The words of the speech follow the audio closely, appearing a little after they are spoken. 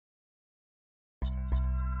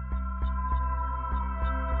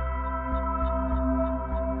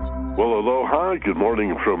Well, aloha. Good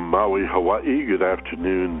morning from Maui, Hawaii. Good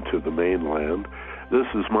afternoon to the mainland. This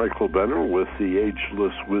is Michael Benner with the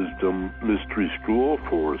Ageless Wisdom Mystery School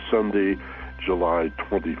for Sunday, July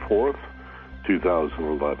 24th,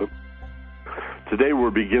 2011. Today we're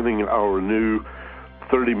beginning our new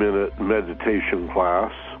 30-minute meditation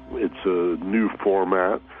class. It's a new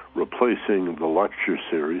format, replacing the lecture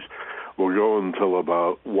series. We'll go until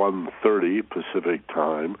about 1:30 Pacific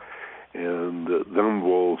time, and then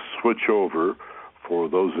we'll switch over for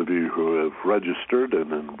those of you who have registered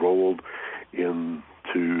and enrolled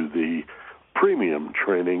into the premium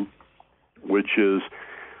training, which is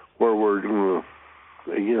where we're going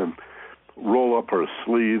to, again, roll up our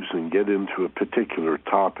sleeves and get into a particular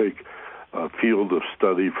topic, a field of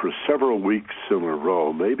study for several weeks in a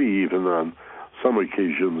row, maybe even on some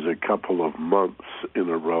occasions a couple of months in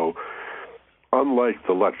a row. Unlike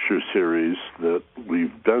the lecture series that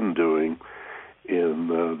we've been doing in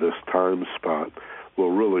this time spot,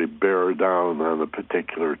 we'll really bear down on a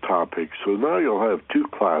particular topic. So now you'll have two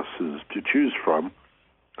classes to choose from.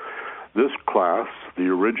 This class, the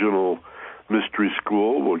original Mystery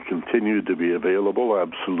School, will continue to be available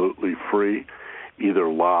absolutely free, either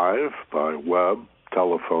live by web,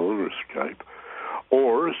 telephone, or Skype,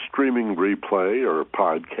 or streaming replay or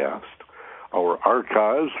podcast. Our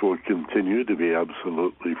archives will continue to be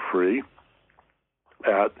absolutely free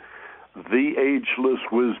at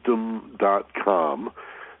theagelesswisdom.com.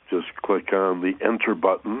 Just click on the Enter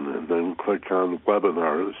button and then click on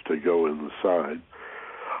Webinars to go inside.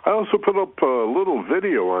 I also put up a little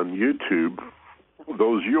video on YouTube.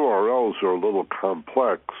 Those URLs are a little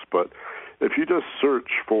complex, but if you just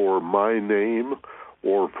search for my name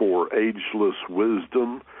or for Ageless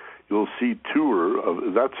Wisdom, you'll see tour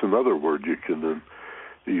of, that's another word you could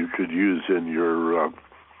use in your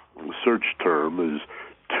search term is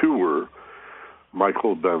tour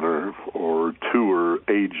Michael Benner or tour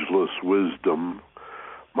Ageless Wisdom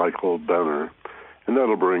Michael Benner, and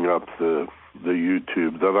that'll bring up the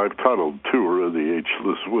YouTube that I've titled Tour of the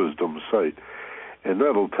Ageless Wisdom site, and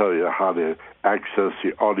that'll tell you how to access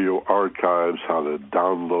the audio archives, how to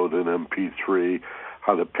download an MP3,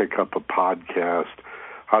 how to pick up a podcast,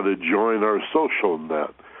 how to join our social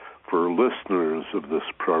net for listeners of this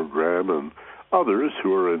program and others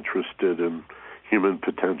who are interested in human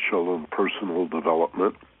potential and personal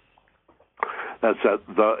development. That's at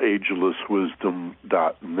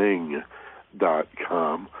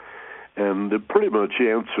theagelesswisdom.ning.com. And it pretty much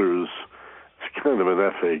answers, it's kind of an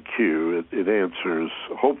FAQ, it answers,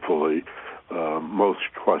 hopefully,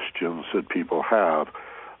 most questions that people have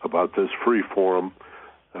about this free forum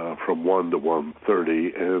from 1 to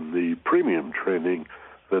 1:30, and the premium training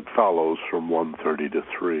that follows from 1:30 to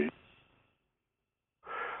 3.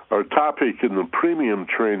 Our topic in the premium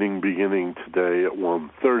training beginning today at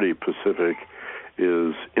 1:30 Pacific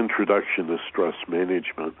is Introduction to Stress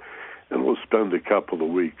Management, and we'll spend a couple of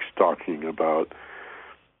weeks talking about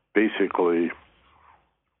basically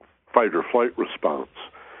fight or flight response,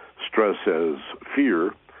 stress as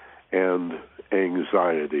fear, and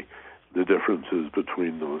anxiety, the differences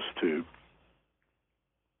between those two.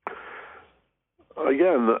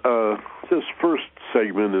 Again, this first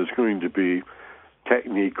segment is going to be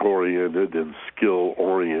technique-oriented and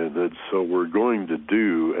skill-oriented, so we're going to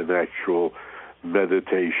do an actual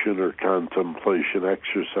meditation or contemplation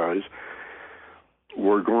exercise.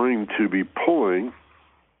 We're going to be pulling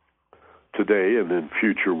today and in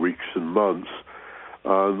future weeks and months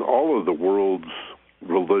on all of the world's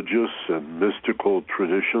religious and mystical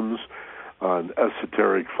traditions, on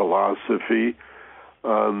esoteric philosophy,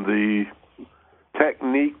 on the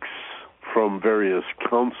techniques from various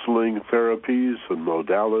counseling therapies and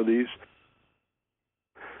modalities,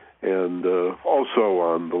 and also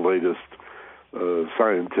on the latest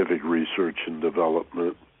scientific research and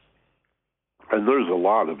development. And there's a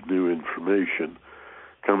lot of new information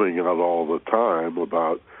coming out all the time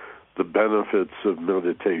about the benefits of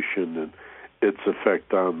meditation and its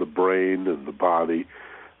effect on the brain and the body,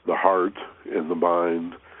 the heart and the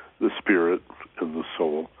mind, the spirit and the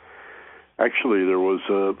soul. Actually, there was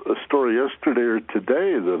a story yesterday or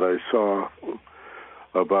today that I saw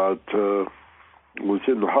about, was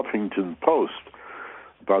in the Huffington Post,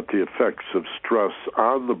 about the effects of stress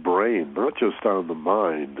on the brain, not just on the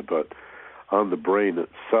mind, but on the brain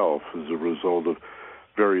itself as a result of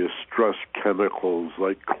various stress chemicals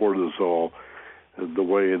like cortisol and the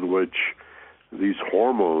way in which these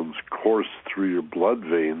hormones course through your blood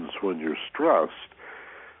veins when you're stressed.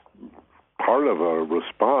 Part of a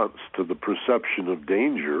response to the perception of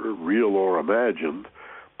danger, real or imagined,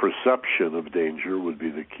 perception of danger would be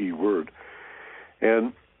the key word.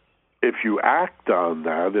 And if you act on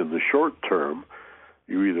that in the short term,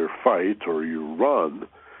 you either fight or you run,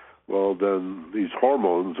 well, then these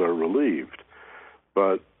hormones are relieved.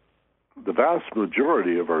 But the vast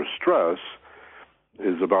majority of our stress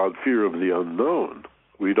is about fear of the unknown.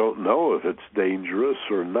 We don't know if it's dangerous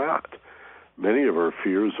or not. Many of our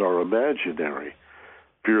fears are imaginary.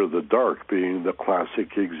 Fear of the dark being the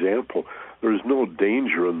classic example. There's no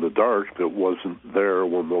danger in the dark that wasn't there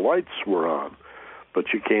when the lights were on,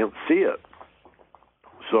 but you can't see it.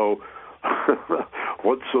 So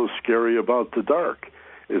what's so scary about the dark?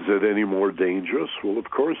 Is it any more dangerous? Well,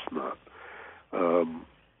 of course not.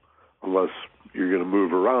 Unless you're going to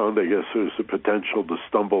move around, I guess there's a potential to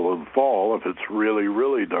stumble and fall if it's really,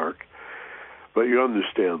 really dark. But you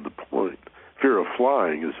understand the point. Fear of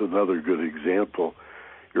flying is another good example.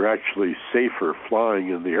 You're actually safer flying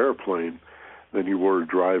in the airplane than you were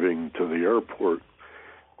driving to the airport.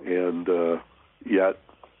 And yet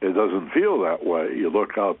it doesn't feel that way. You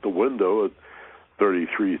look out the window at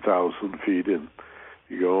 33,000 feet and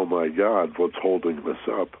you go, oh my God, what's holding this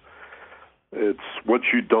up? It's what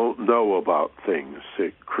you don't know about things.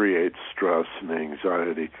 It creates stress and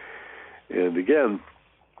anxiety. And again,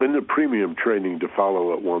 in the premium training to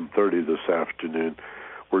follow at 1:30 this afternoon,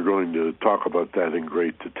 we're going to talk about that in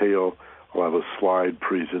great detail. I'll have a slide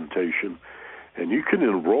presentation. And you can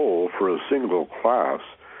enroll for a single class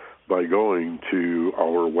by going to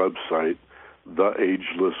our website,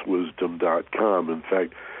 theagelesswisdom.com. In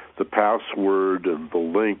fact, the password and the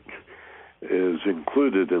link is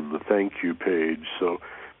included in the thank you page, so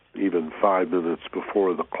even 5 minutes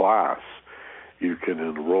before the class, you can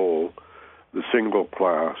enroll. The single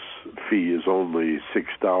class fee is only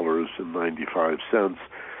 $6.95.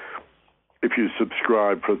 If you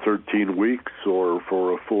subscribe for 13 weeks or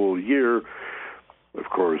for a full year, of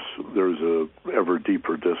course, there's a ever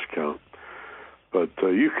deeper discount. But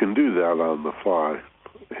you can do that on the fly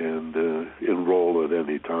and enroll at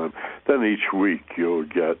any time. Then each week you'll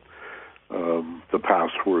get the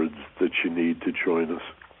passwords that you need to join us.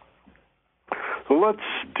 So let's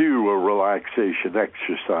do a relaxation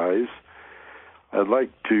exercise. I'd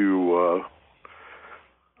like to,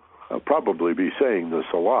 I'll probably be saying this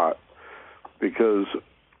a lot because,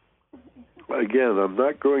 again, I'm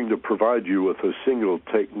not going to provide you with a single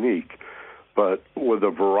technique, but with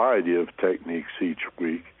a variety of techniques each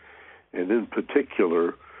week, and in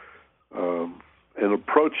particular, an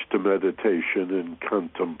approach to meditation and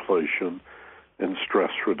contemplation and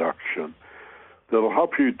stress reduction that'll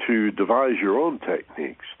help you to devise your own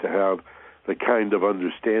techniques, to have the kind of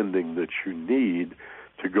understanding that you need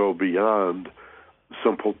to go beyond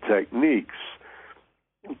simple techniques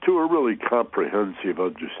to a really comprehensive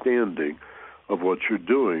understanding of what you're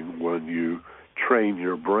doing when you train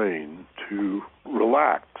your brain to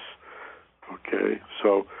relax. Okay,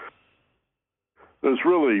 so there's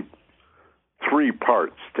really three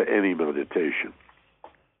parts to any meditation.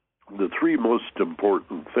 The three most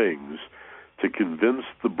important things to convince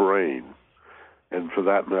the brain, and for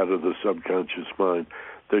that matter the subconscious mind,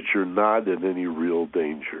 that you're not in any real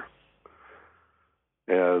danger.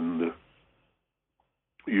 And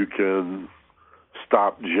you can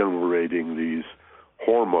stop generating these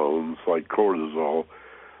hormones like cortisol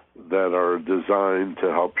that are designed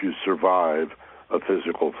to help you survive a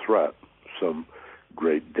physical threat, some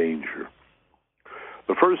great danger.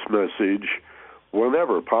 The first message,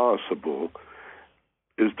 whenever possible,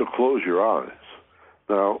 is to close your eyes.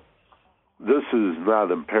 Now, this is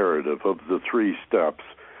not imperative. Of the three steps,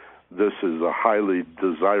 this is a highly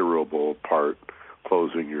desirable part,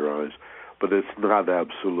 closing your eyes, but it's not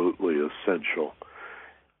absolutely essential.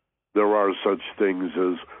 There are such things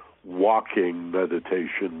as walking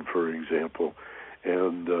meditation, for example,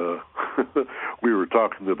 and we were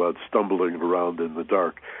talking about stumbling around in the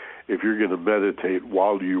dark. If you're going to meditate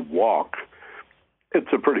while you walk,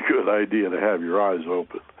 it's a pretty good idea to have your eyes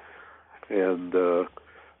open. And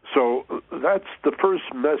so that's the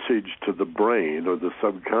first message to the brain or the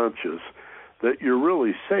subconscious, that you're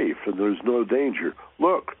really safe and there's no danger.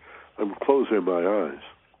 Look, I'm closing my eyes.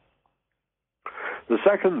 The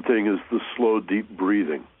second thing is the slow, deep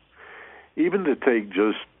breathing. Even to take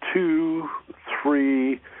just 2,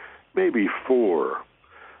 3, maybe 4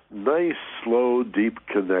 nice, slow, deep,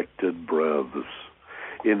 connected breaths.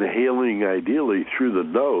 Inhaling ideally through the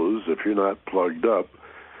nose if you're not plugged up.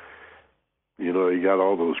 You know, you got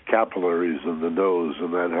all those capillaries in the nose,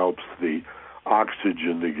 and that helps the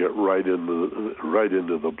oxygen to get right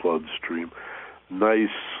into the bloodstream.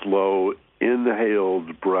 Nice, slow,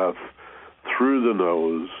 inhaled breath through the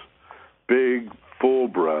nose. Big, full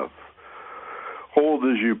breath. Hold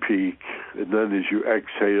as you peak, and then as you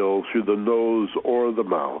exhale through the nose or the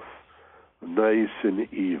mouth. nice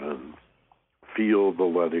and even. Feel the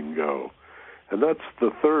letting go. And that's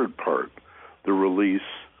the third part, the release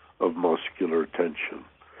of muscular tension.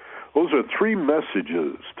 Those are three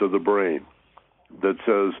messages to the brain that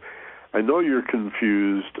says, I know you're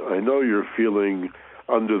confused. I know you're feeling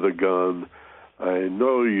under the gun. I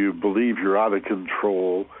know you believe you're out of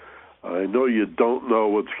control. I know you don't know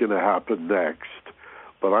what's going to happen next.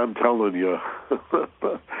 But I'm telling you,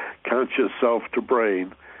 conscious self to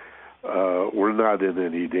brain, we're not in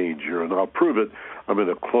any danger. And I'll prove it. I'm going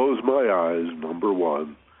to close my eyes, number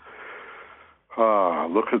one.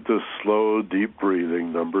 Look at this slow, deep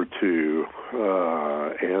breathing, number two.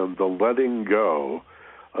 And the letting go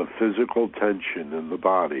of physical tension in the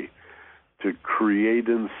body to create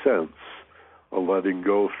and sense a letting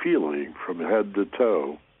go feeling from head to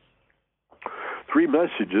toe. Three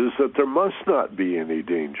messages that there must not be any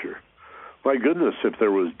danger. My goodness, if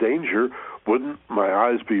there was danger, wouldn't my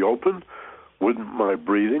eyes be open? Wouldn't my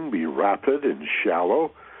breathing be rapid and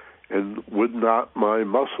shallow? And would not my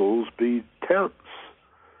muscles be tense?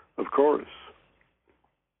 Of course.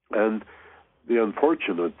 And the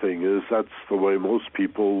unfortunate thing is that's the way most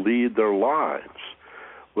people lead their lives,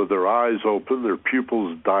 with their eyes open, their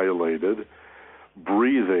pupils dilated,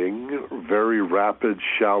 breathing, very rapid,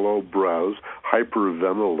 shallow breaths,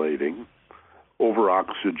 hyperventilating,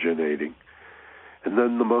 over-oxygenating, and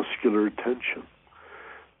then the muscular tension.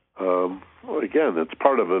 Again, it's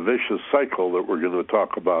part of a vicious cycle that we're going to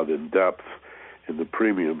talk about in depth in the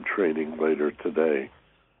premium training later today.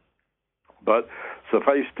 But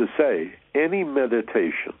suffice to say, any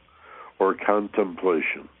meditation or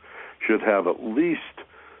contemplation should have at least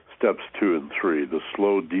steps 2 and 3, the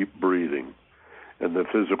slow, deep breathing and the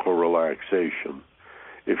physical relaxation.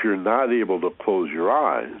 If you're not able to close your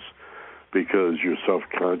eyes because you're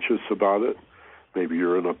self-conscious about it, maybe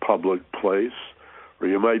you're in a public place, or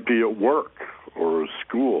you might be at work or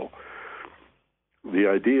school, the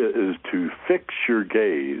idea is to fix your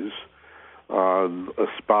gaze on a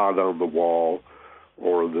spot on the wall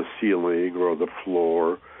or the ceiling or the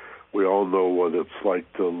floor. We all know what it's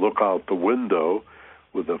like to look out the window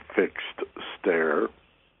with a fixed stare,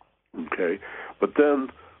 okay? But then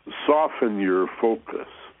soften your focus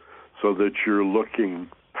so that you're looking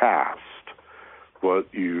past what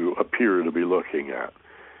you appear to be looking at.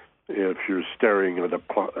 If you're staring at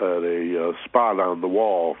a spot on the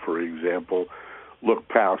wall, for example, look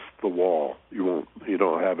past the wall. You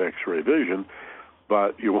don't have X-ray vision,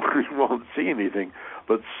 but you won't see anything.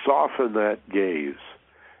 But soften that gaze.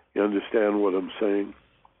 You understand what I'm saying?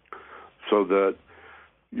 So that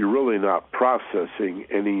you're really not processing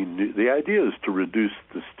any new. The idea is to reduce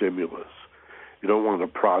the stimulus. You don't want to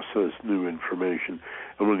process new information.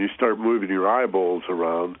 And when you start moving your eyeballs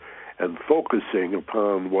around and focusing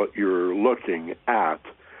upon what you're looking at,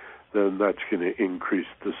 then that's going to increase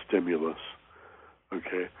the stimulus.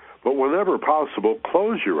 Okay? But whenever possible,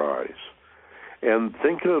 close your eyes and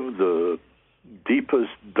think of the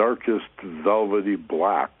deepest, darkest, velvety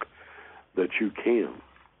black that you can.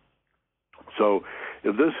 So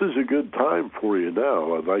if this is a good time for you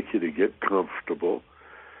now, I'd like you to get comfortable.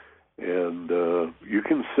 And you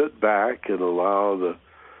can sit back and allow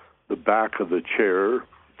the back of the chair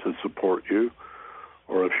to support you.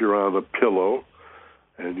 Or if you're on a pillow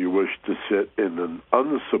and you wish to sit in an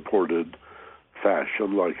unsupported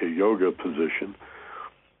fashion, like a yoga position,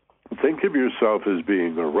 think of yourself as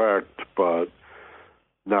being erect but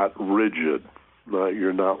not rigid.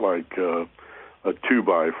 You're not like a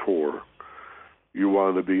 2x4. You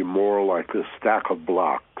want to be more like a stack of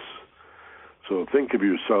blocks. So think of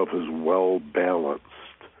yourself as well balanced.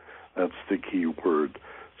 That's the key word.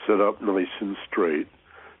 Sit up nice and straight,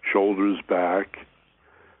 shoulders back,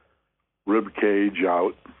 rib cage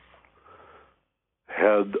out,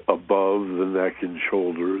 head above the neck and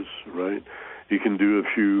shoulders, right? You can do a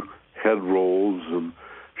few head rolls and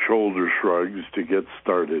shoulder shrugs to get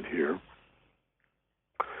started here.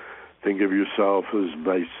 Think of yourself as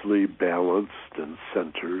nicely balanced and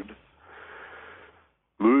centered.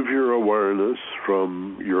 Move your awareness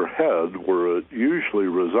from your head, where it usually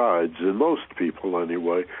resides, in most people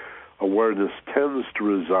anyway. Awareness tends to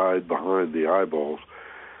reside behind the eyeballs.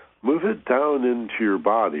 Move it down into your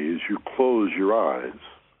body as you close your eyes.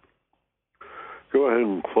 Go ahead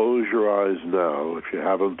and close your eyes now, if you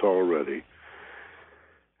haven't already,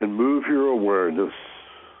 and move your awareness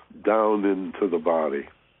down into the body.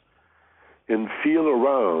 And feel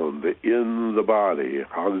around in the body.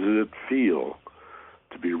 How does it feel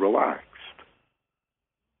to be relaxed?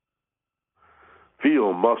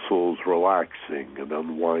 Feel muscles relaxing and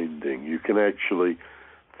unwinding. You can actually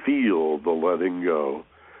feel the letting go.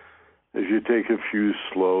 as you take a few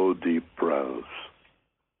slow, deep breaths.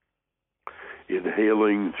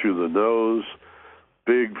 Inhaling through the nose,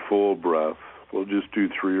 big, full breath. We'll just do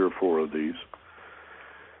 3 or 4 of these.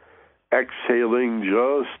 Exhaling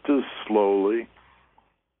just as slowly,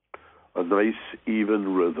 a nice,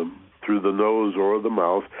 even rhythm through the nose or the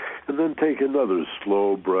mouth, and then take another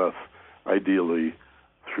slow breath, ideally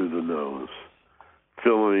through the nose,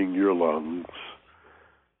 filling your lungs.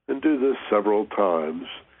 And do this several times.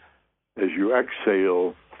 As you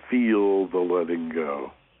exhale, feel the letting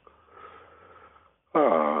go.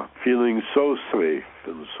 Feeling so safe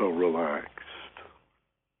and so relaxed.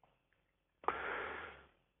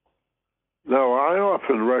 Now, I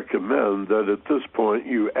often recommend that at this point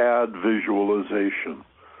you add visualization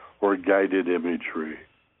or guided imagery.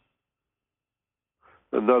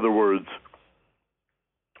 In other words,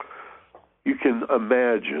 you can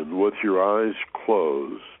imagine with your eyes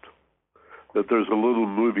closed that there's a little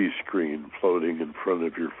movie screen floating in front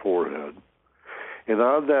of your forehead. And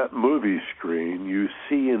on that movie screen, you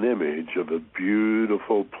see an image of a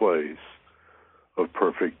beautiful place of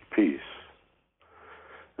perfect peace.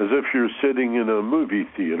 As if you're sitting in a movie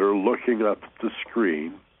theater looking up at the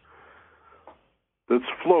screen that's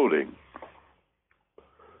floating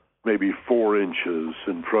maybe 4 inches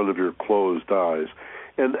in front of your closed eyes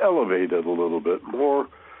and elevated a little bit more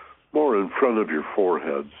in front of your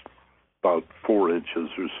forehead, about 4 inches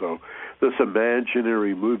or so. This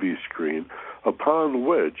imaginary movie screen upon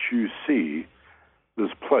which you see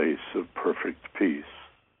this place of perfect peace,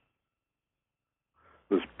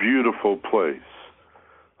 this beautiful place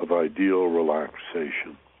of ideal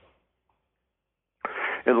relaxation.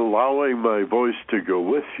 And allowing my voice to go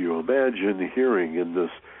with you, imagine hearing in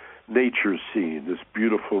this nature scene, this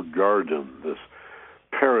beautiful garden, this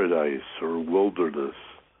paradise or wilderness.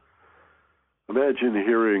 Imagine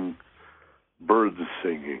hearing birds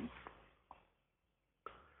singing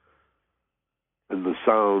and the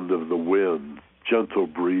sound of the wind, gentle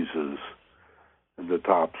breezes in the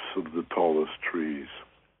tops of the tallest trees.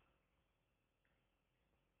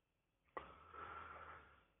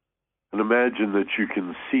 And imagine that you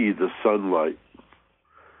can see the sunlight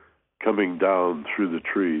coming down through the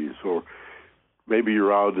trees, or maybe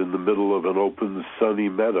you're out in the middle of an open sunny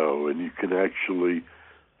meadow and you can actually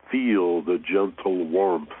feel the gentle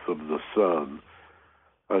warmth of the sun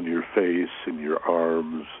on your face and your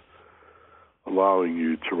arms, allowing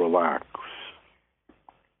you to relax.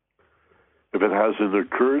 If it hasn't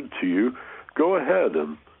occurred to you, go ahead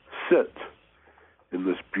and sit in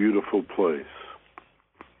this beautiful place.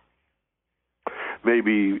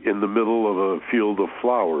 Maybe in the middle of a field of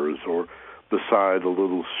flowers, or beside a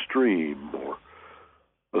little stream, or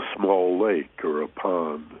a small lake or a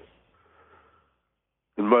pond.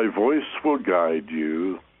 And my voice will guide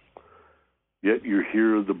you, yet you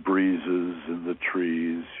hear the breezes in the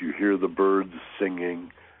trees, you hear the birds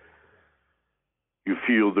singing, you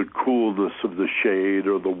feel the coolness of the shade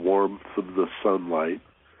or the warmth of the sunlight,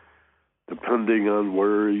 depending on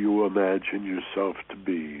where you imagine yourself to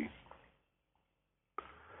be,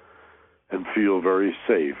 and feel very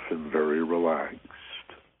safe and very relaxed.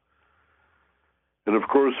 And of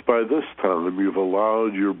course, by this time, you've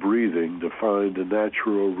allowed your breathing to find a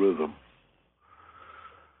natural rhythm.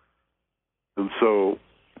 And so,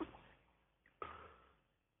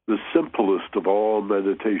 the simplest of all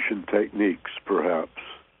meditation techniques, perhaps,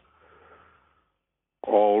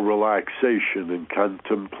 all relaxation and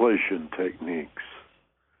contemplation techniques,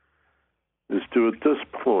 is to, at this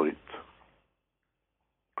point,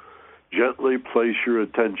 gently place your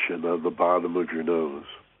attention on the bottom of your nose.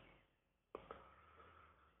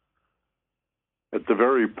 At the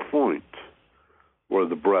very point where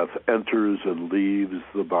the breath enters and leaves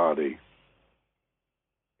the body,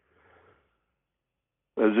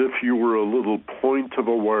 as if you were a little point of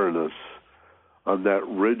awareness on that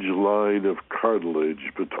ridge line of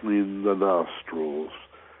cartilage between the nostrils,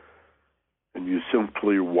 and you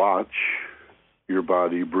simply watch your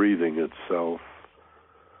body breathing itself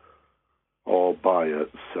all by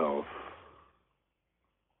itself.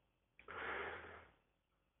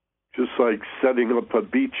 Just like setting up a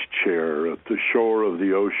beach chair at the shore of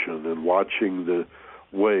the ocean and watching the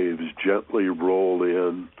waves gently roll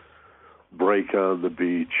in, break on the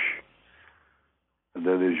beach, and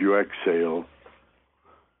then as you exhale,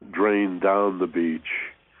 drain down the beach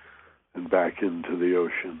and back into the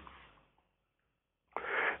ocean.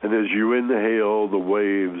 And as you inhale, the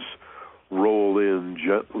waves roll in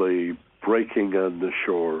gently, breaking on the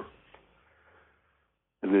shore.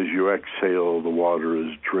 And as you exhale, the water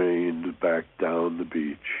is drained back down the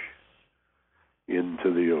beach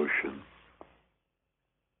into the ocean.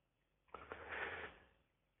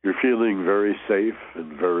 You're feeling very safe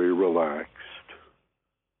and very relaxed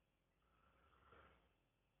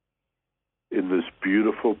in this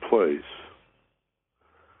beautiful place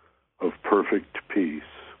of perfect peace.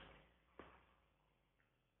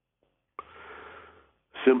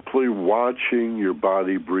 Simply watching your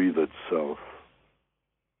body breathe itself.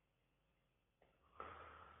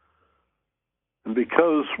 And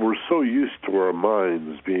because we're so used to our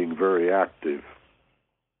minds being very active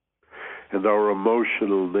and our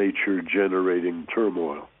emotional nature generating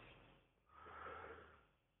turmoil,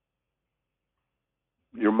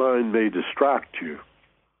 your mind may distract you.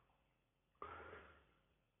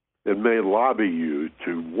 It may lobby you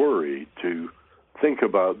to worry, to think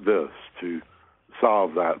about this, to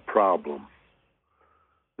solve that problem,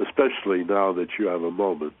 especially now that you have a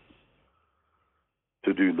moment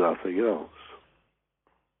to do nothing else.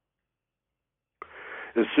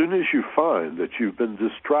 As soon as you find that you've been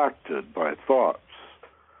distracted by thoughts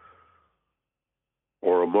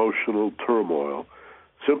or emotional turmoil,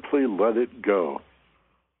 simply let it go.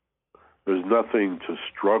 There's nothing to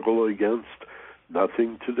struggle against,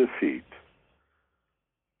 nothing to defeat.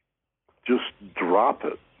 Just drop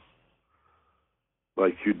it,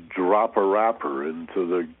 like you'd drop a wrapper into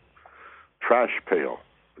the trash pail,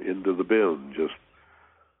 into the bin. Just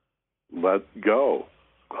let go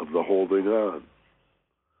of the holding on.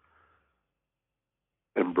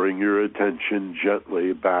 And bring your attention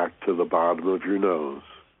gently back to the bottom of your nose.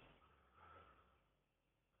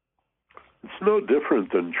 It's no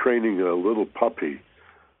different than training a little puppy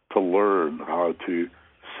to learn how to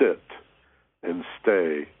sit and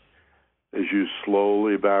stay as you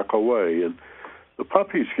slowly back away. And the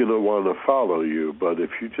puppy's going to want to follow you, but if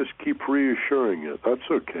you just keep reassuring it,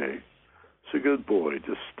 that's okay. It's a good boy,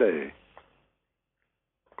 just stay.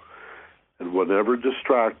 And whenever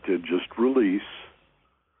distracted, just release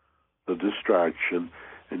the distraction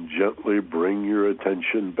and gently bring your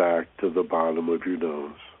attention back to the bottom of your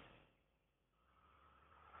nose.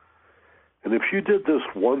 And if you did this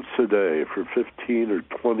once a day for 15 or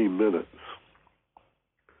 20 minutes,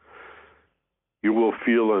 you will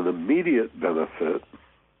feel an immediate benefit,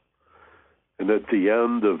 and at the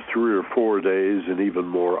end of 3 or 4 days, an even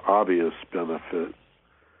more obvious benefit.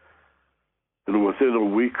 And within a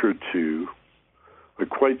week or two, a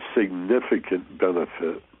quite significant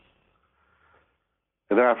benefit.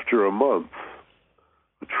 And after a month,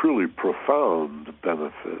 a truly profound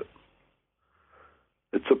benefit.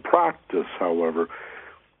 It's a practice, however.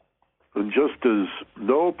 And just as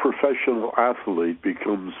no professional athlete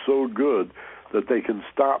becomes so good that they can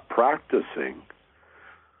stop practicing,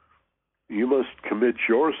 you must commit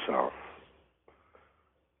yourself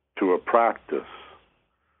to a practice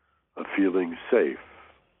of feeling safe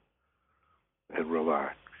and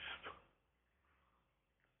relaxed.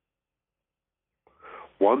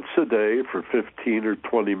 Once a day for 15 or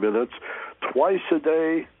 20 minutes, twice a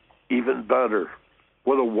day, even better.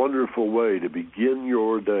 What a wonderful way to begin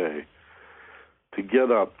your day, to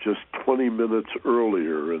get up just 20 minutes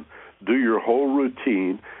earlier and do your whole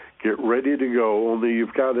routine, get ready to go, only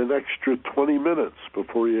you've got an extra 20 minutes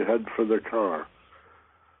before you head for the car.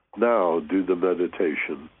 Now do the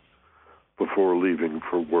meditation before leaving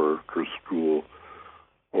for work or school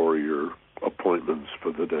or your appointments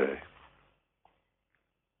for the day.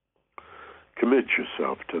 Commit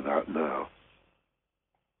yourself to that now.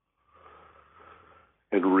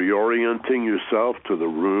 And reorienting yourself to the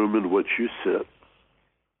room in which you sit,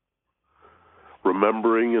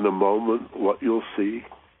 remembering in a moment what you'll see.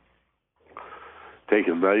 Take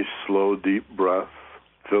a nice, slow, deep breath,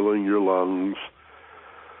 filling your lungs.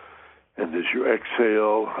 And as you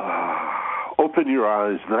exhale, open your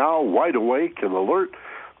eyes now, wide awake and alert,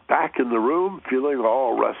 back in the room, feeling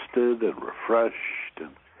all rested and refreshed.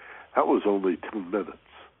 And that was only 2 minutes.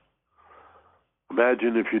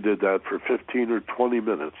 Imagine if you did that for 15 or 20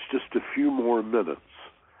 minutes, just a few more minutes.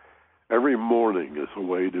 Every morning is a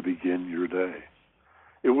way to begin your day.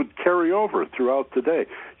 It would carry over throughout the day.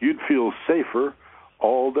 You'd feel safer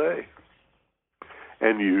all day.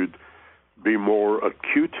 And you'd be more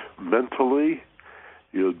acute mentally.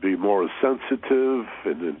 You'd be more sensitive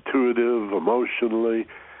and intuitive emotionally,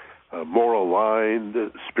 more aligned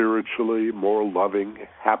spiritually, more loving,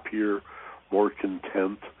 happier, more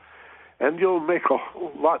content. And you'll make a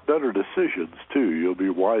lot better decisions, too. You'll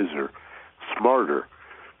be wiser, smarter,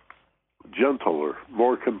 gentler,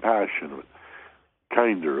 more compassionate,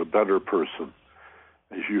 kinder, a better person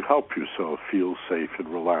as you help yourself feel safe and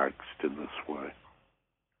relaxed in this way.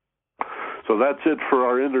 So that's it for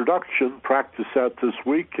our introduction. Practice that this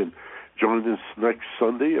week and join us next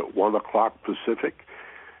Sunday at 1 o'clock Pacific.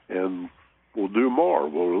 And we'll do more.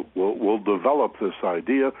 We'll develop this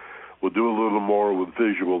idea. We'll do a little more with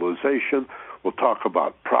visualization. We'll talk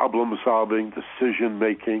about problem solving, decision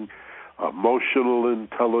making, emotional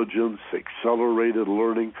intelligence, accelerated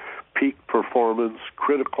learning, peak performance,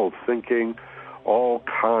 critical thinking, all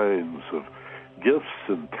kinds of gifts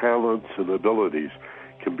and talents and abilities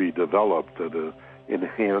can be developed at an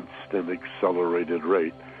enhanced and accelerated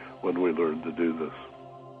rate when we learn to do this.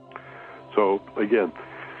 So, again,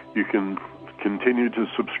 you can continue to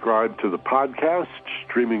subscribe to the podcast.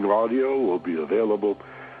 Streaming audio will be available.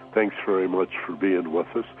 Thanks very much for being with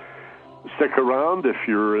us. Stick around if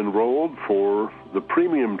you're enrolled for the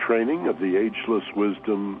premium training of the Ageless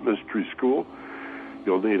Wisdom Mystery School.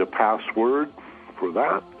 You'll need a password for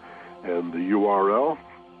that and the URL.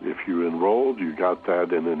 If you enrolled, you got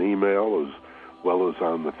that in an email as well as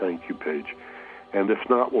on the thank you page. And if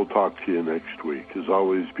not, we'll talk to you next week. As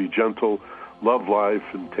always, be gentle, love life,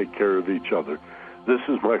 and take care of each other. This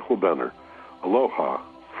is Michael Benner. Aloha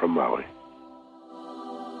from Maui.